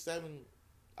 years, 6, 7.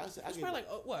 It's probably like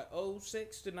what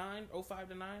 06 to 9, 05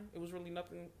 to 9. It was really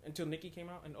nothing until Nicki came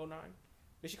out in 09.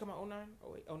 Did she come out 09?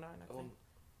 08, 09, I think.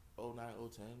 09,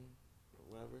 010, or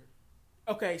whatever.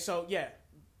 Okay, so yeah,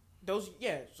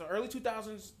 so early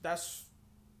 2000s. That's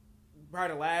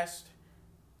probably the last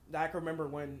that I can remember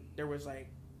when there was like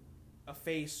a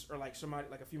face or like somebody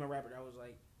like a female rapper that was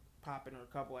like popping, or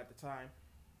a couple at the time,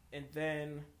 and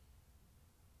then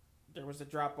there was the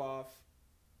drop off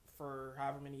for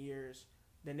however many years.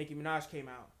 Then Nicki Minaj came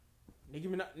out. Nicki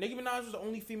Minaj was the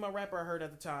only female rapper I heard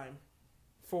at the time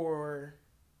for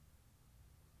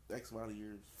X amount of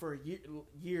years. For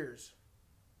years.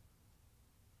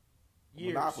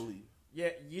 Monopoly. Yeah,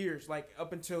 years. Like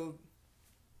up until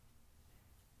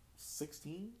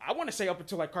 16? I want to say up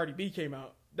until like Cardi B came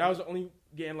out. That was only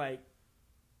getting like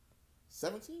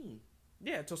 17.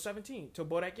 Yeah, until 17. Till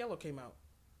Bodak Yellow came out.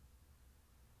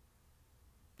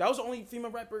 That was the only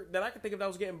female rapper that I could think of that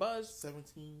was getting buzz.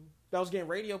 17. That was getting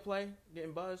radio play,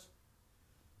 getting buzz.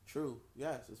 True.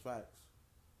 Yes, it's facts.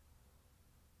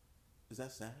 Is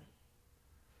that sad?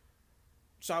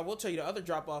 So I will tell you the other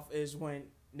drop off is when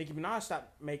Nicki Minaj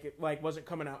stopped making, like, wasn't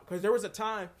coming out. Because there was a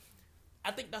time, I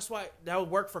think that's why that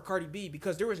would work for Cardi B,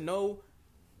 because there was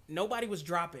nobody was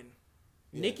dropping.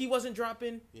 Yeah. Nicki wasn't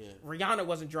dropping. Yeah. Rihanna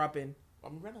wasn't dropping. I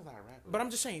mean, Rihanna's not a rapper. But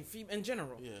I'm just saying, in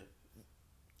general. Yeah.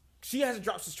 She hasn't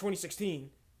dropped since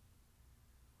 2016.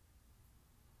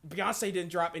 Beyonce didn't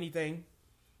drop anything.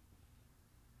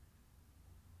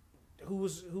 Who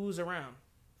was around,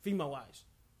 female wise?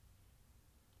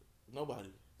 Nobody.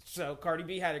 So Cardi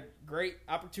B had a great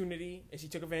opportunity, and she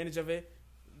took advantage of it.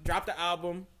 Dropped the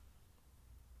album,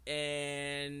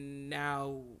 and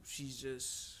now she's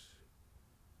just.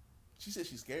 She said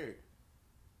she's scared.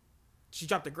 She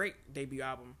dropped a great debut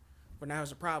album, but now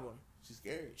there's a problem. She's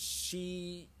scared.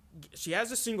 She has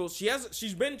the singles.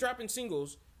 She's been dropping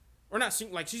singles, or not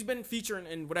like she's been featuring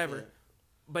and whatever. Yeah.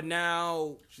 But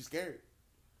now she's scared.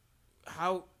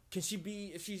 How can she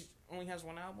be if she only has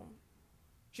one album?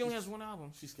 She only has one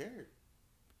album. She's scared.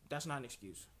 That's not an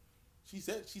excuse. She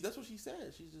said that's what she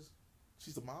said.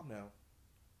 She's a mom now.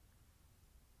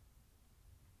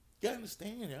 You gotta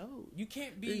understand, yo. You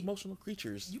can't be They're emotional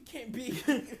creatures. You can't be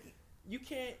you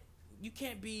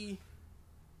can't be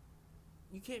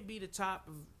the top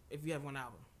of if you have one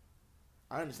album.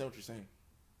 I understand what you're saying.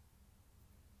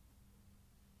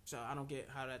 So I don't get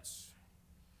how that's.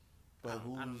 But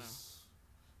who's I don't know.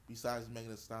 Besides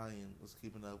Megan Thee Stallion was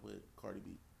keeping up with Cardi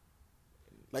B?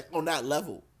 Like on that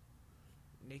level.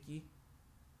 Nicki.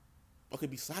 Okay,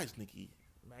 besides Nicki.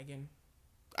 Megan.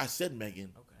 I said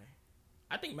Megan. Okay.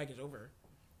 I think Megan's over her.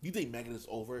 You think Megan is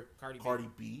over Cardi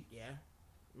B? Yeah.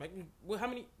 Megan. Well, how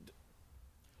many?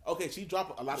 Okay, she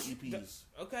dropped a lot of EPs.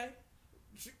 Okay.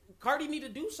 Cardi need to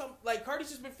do something. Like Cardi's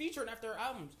just been featuring after her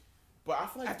albums. But I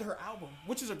feel like after her album,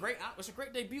 which is a great album, it's a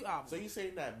great debut album. So you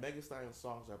saying that Megan Thee Stallion's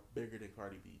songs are bigger than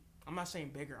Cardi B? I'm not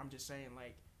saying bigger. I'm just saying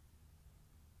like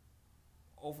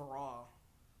overall.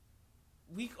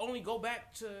 We only go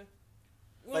back to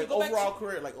like overall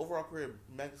career. Like overall career,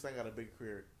 Megan Thee Stallion got a big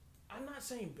career. I'm not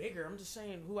saying bigger. I'm just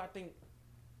saying who I think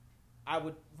I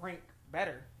would rank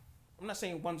better. I'm not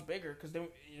saying one's bigger because then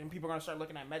people are gonna start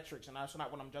looking at metrics, and that's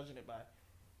not what I'm judging it by.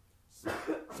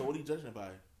 So what are you judging it by?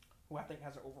 Who I think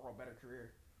has an overall better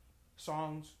career,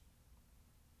 songs.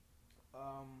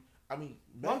 I mean,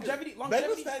 longevity.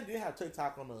 Megan Thee Stallion did have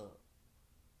TikTok on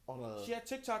a. She had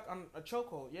TikTok on a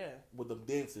chokehold, yeah. With the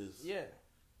dances, yeah.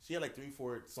 She had like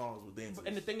 3-4 songs with dances.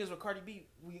 And the thing is with Cardi B,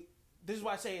 this is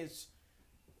why I say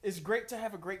it's great to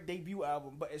have a great debut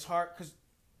album, but it's hard because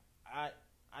I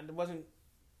wasn't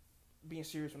being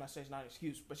serious when I say it's not an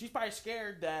excuse, but she's probably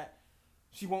scared that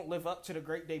she won't live up to the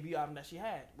great debut album that she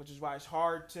had, which is why it's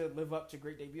hard to live up to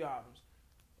great debut albums.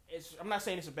 I'm not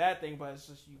saying it's a bad thing, but it's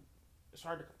just it's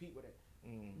hard to compete with it.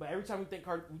 Mm. But every time we think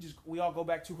Cardi, we all go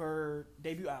back to her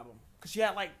debut album because she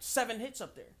had like 7 hits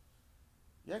up there.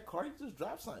 Yeah, Cardi just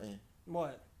dropped something.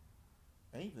 What?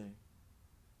 Anything.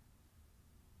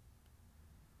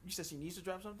 You said she needs to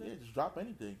drop something? Yeah, just drop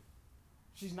anything.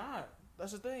 She's not.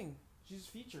 That's the thing. She's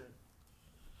featuring.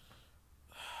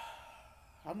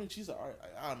 I mean, she's an art.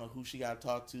 I don't know who she got to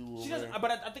talk to. She doesn't. But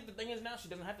I think the thing is now she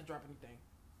doesn't have to drop anything,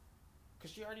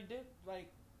 because she already did.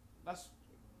 Like, that's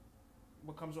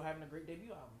what comes with having a great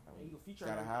debut album. I mean, you can feature.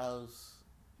 Got a house,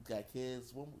 got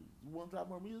kids. You want to drop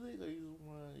more music, or you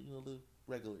want to live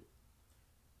regular?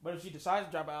 But if she decides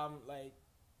to drop an album, like,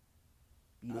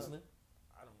 you listening?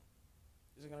 I don't.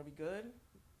 Is it gonna be good?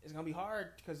 It's gonna be hard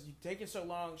because you take it so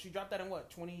long. She dropped that in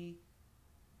what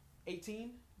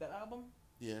 2018? That album?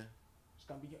 Yeah.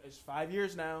 It's 5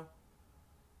 years now.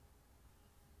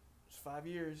 It's 5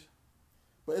 years.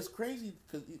 But it's crazy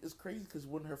because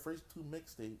when her first 2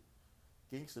 mixtape,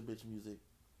 Gangsta Bitch Music,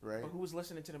 Right. But who was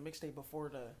listening to the mixtape before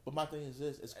the? But my thing is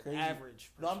this: it's crazy.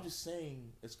 Average person. No, I'm just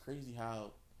saying it's crazy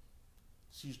how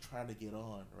she's trying to get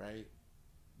on, right?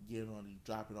 Getting on,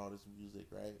 dropping all this music,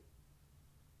 right?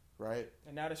 Right.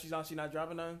 And now that she's on, she's not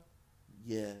dropping none.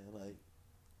 Yeah, like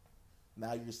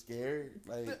now you're scared.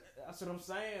 Like that's what I'm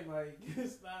saying. Like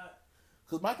it's not.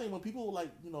 Because my thing, when people like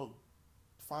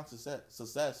find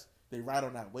success, they ride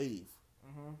on that wave.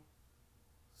 Mm-hmm.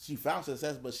 She found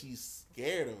success, but she's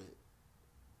scared of it.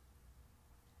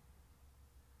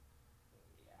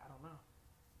 Yeah, I don't know.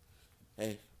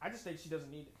 Hey, I just think she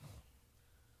doesn't need it.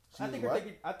 I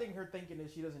think her thinking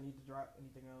is she doesn't need to drop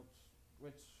anything else,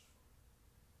 which.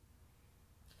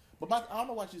 But I don't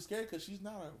know why she's scared, because she's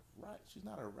not a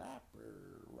rapper,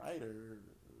 writer.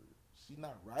 She's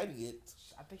not writing it.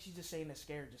 I think she's just saying it's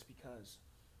scared just because.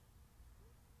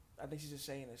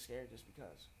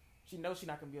 She knows she's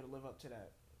not gonna be able to live up to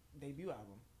that debut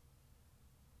album.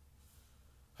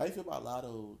 How you feel about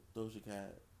Lotto, Doja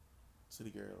Cat,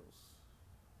 City Girls?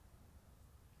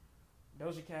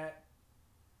 Doja Cat.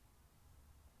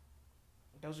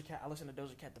 I listen to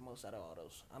Doja Cat the most out of all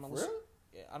those. I don't listen. Really?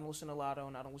 Yeah, I don't listen to Lotto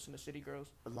and I don't listen to City Girls.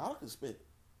 Lotto can spit.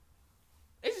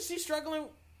 Isn't she struggling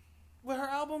with her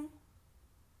album?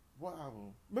 What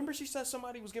album? Remember she said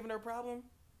somebody was giving her a problem?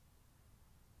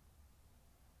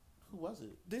 Who was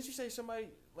it? Didn't she say somebody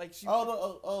like she? There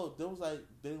was like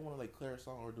they didn't want to like clear a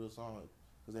song or do a song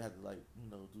because they had to like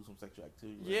do some sexual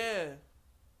activity. Right? Yeah.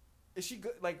 Is she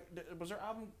good? Like, was her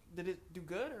album? Did it do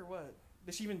good or what?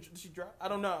 Did she drop? I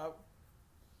don't know.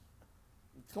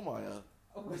 Come on, yeah.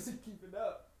 I wasn't keeping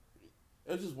up.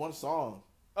 It was just one song.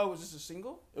 Oh, was this a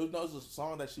single? It was a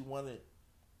song that she wanted.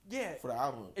 Yeah. For the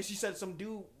album. And she said some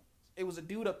dude. It was a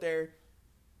dude up there,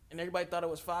 and everybody thought it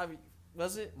was Five.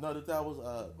 Was it? No, they thought it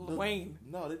was Wayne.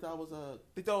 No, they thought it was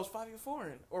They thought it was 5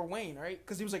 Foreign or Wayne, right?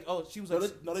 Because he was like, oh, she was no,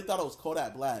 like, they thought it was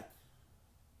Kodak Black.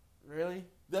 Really?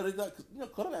 No, they thought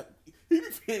Kodak. He be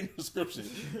fitting the description.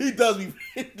 He does be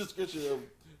fitting the description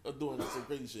of doing some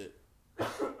crazy shit.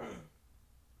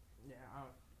 Yeah,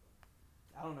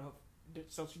 I don't know.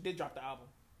 So she did drop the album.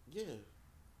 Yeah.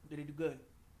 Did it do good?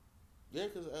 Yeah,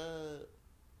 because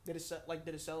did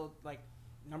it sell like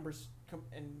numbers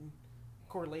and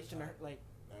correlation or like?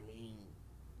 I mean,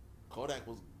 Kodak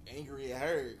was angry at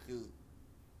her because.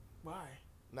 Why?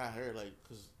 Not her, like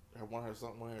because one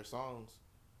of her songs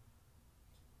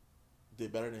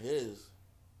did better than his.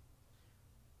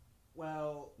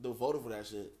 Well, they voted for that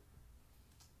shit.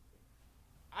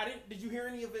 I didn't. Did you hear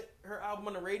any of it? Her album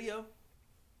on the radio?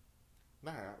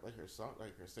 Nah, like her song,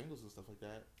 like her singles and stuff like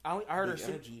that. I heard her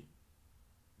Energy.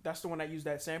 That's the one that used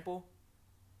that sample.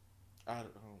 I know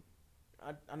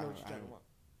what you're talking about.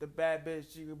 The bad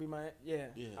bitch, you could be my yeah.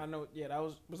 I know. Yeah, that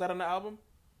was that on the album?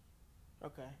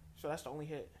 Okay, so that's the only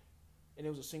hit, and it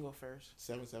was a single first.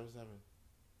 777.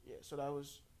 Yeah, so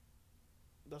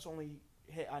that's the only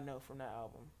hit I know from that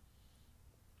album.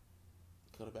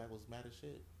 Kodak was mad as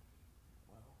shit.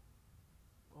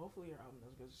 Well, hopefully your album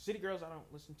does good. City Girls I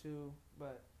don't listen to,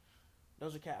 but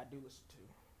Doja Cat I do listen to.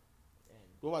 And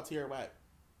what about Tierra Whack?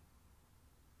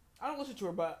 I don't listen to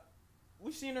her, but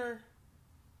we've seen her.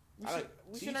 We've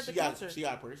seen her at the concert. She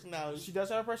got personality. She does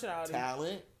have a personality.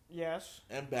 Talent. Yes.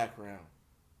 And background.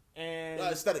 And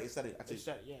aesthetic.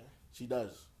 Yeah. She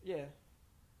does. Yeah.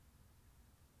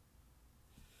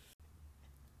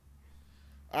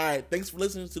 All right. Thanks for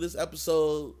listening to this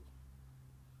episode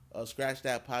of Scratch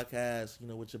That Podcast.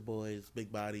 With your boys,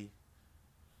 Big Body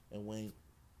and Wink.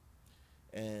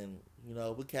 And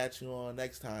we'll catch you on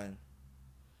next time.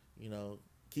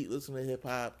 Keep listening to hip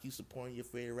hop. Keep supporting your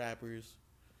favorite rappers.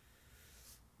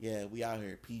 Yeah, we out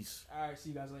here. Peace. All right. See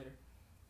you guys later.